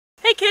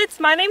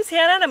kids, my name's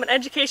Hannah and I'm an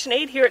education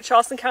aide here at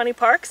Charleston County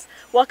Parks.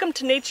 Welcome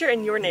to Nature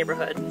in Your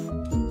Neighborhood.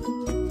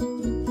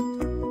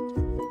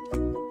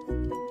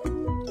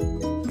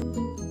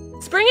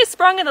 Spring is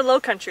sprung in the low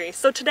country,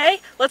 so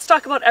today let's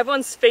talk about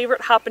everyone's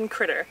favorite hoppin'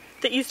 critter,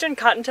 the eastern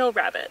cottontail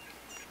rabbit.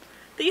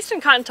 The eastern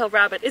cottontail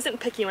rabbit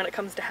isn't picky when it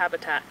comes to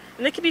habitat,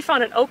 and they can be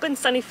found in open,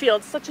 sunny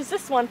fields such as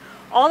this one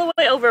all the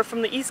way over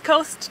from the East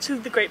Coast to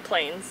the Great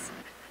Plains.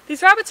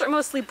 These rabbits are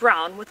mostly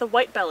brown with a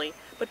white belly,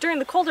 but during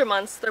the colder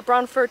months their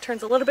brown fur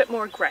turns a little bit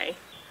more gray.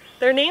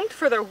 They're named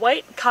for their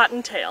white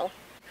cotton tail.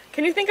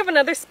 Can you think of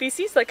another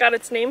species that got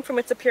its name from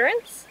its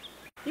appearance?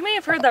 You may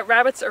have heard that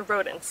rabbits are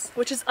rodents,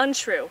 which is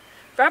untrue.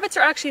 Rabbits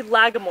are actually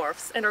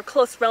lagomorphs and are a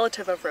close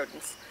relative of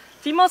rodents.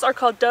 Females are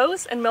called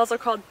does and males are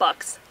called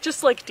bucks,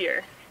 just like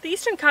deer. The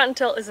eastern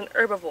cottontail is an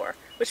herbivore,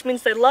 which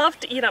means they love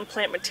to eat on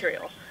plant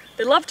material.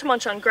 They love to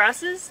munch on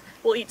grasses,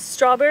 will eat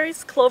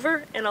strawberries,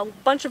 clover, and a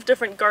bunch of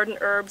different garden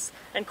herbs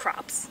and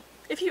crops.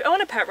 If you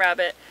own a pet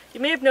rabbit, you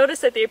may have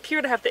noticed that they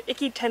appear to have the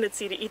icky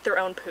tendency to eat their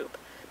own poop,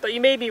 but you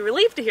may be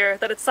relieved to hear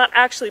that it's not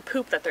actually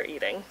poop that they're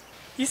eating.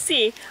 You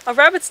see, a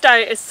rabbit's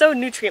diet is so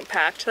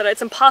nutrient-packed that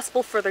it's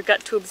impossible for their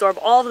gut to absorb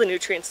all of the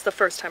nutrients the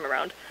first time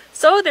around.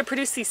 So they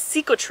produce these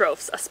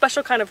cecotrophs, a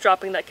special kind of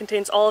dropping that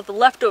contains all of the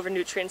leftover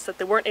nutrients that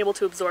they weren't able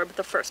to absorb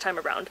the first time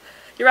around.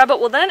 Your rabbit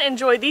will then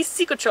enjoy these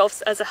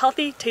cecotrophs as a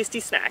healthy,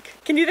 tasty snack.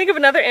 Can you think of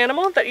another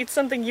animal that eats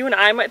something you and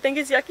I might think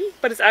is yucky,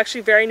 but is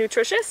actually very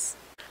nutritious?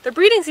 The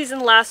breeding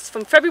season lasts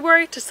from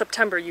February to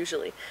September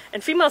usually,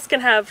 and females can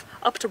have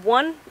up to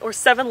 1 or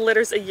 7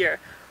 litters a year,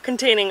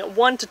 containing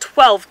 1 to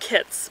 12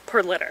 kits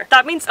per litter.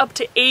 That means up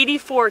to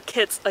 84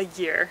 kits a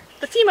year.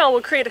 The female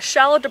will create a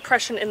shallow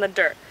depression in the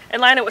dirt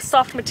and line it with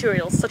soft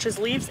materials such as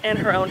leaves and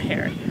her own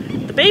hair.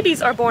 The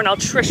babies are born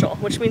altricial,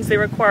 which means they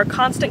require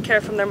constant care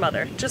from their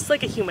mother, just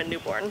like a human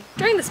newborn.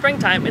 During the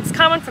springtime, it's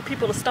common for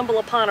people to stumble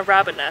upon a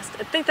rabbit nest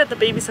and think that the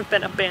babies have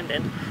been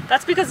abandoned.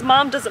 That's because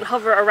mom doesn't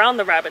hover around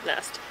the rabbit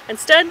nest.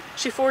 Instead,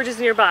 she forages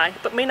nearby,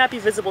 but may not be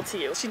visible to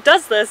you. She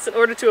does this in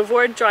order to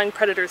avoid drawing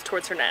predators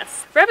towards her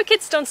nest. Rabbit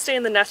kids don't stay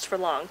in the nest for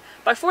long.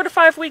 By 4 to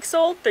 5 weeks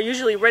old, they're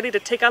usually ready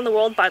to take on the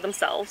world by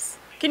themselves.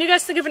 Can you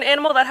guys think of an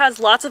animal that has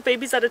lots of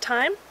babies at a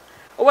time?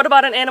 Or what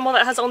about an animal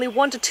that has only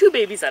 1 to 2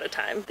 babies at a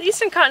time? The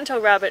eastern cottontail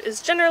rabbit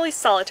is generally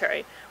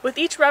solitary, with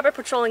each rabbit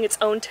patrolling its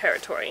own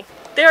territory.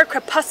 They are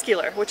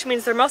crepuscular, which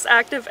means they're most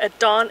active at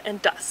dawn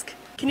and dusk.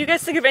 Can you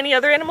guys think of any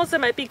other animals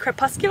that might be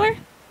crepuscular?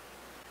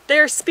 They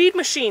are speed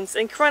machines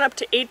and can run up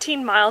to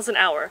 18 miles an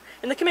hour,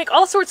 and they can make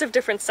all sorts of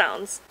different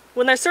sounds.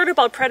 When they're sorted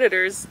about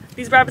predators,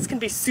 these rabbits can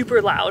be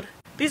super loud.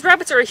 These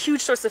rabbits are a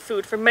huge source of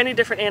food for many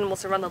different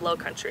animals around the low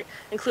country,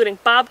 including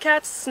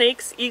bobcats,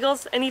 snakes,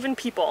 eagles, and even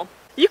people.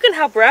 You can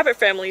help rabbit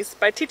families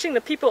by teaching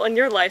the people in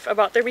your life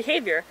about their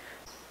behavior.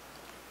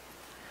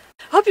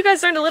 I hope you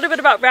guys learned a little bit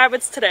about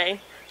rabbits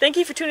today. Thank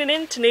you for tuning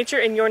in to Nature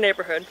in Your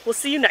Neighborhood. We'll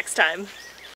see you next time.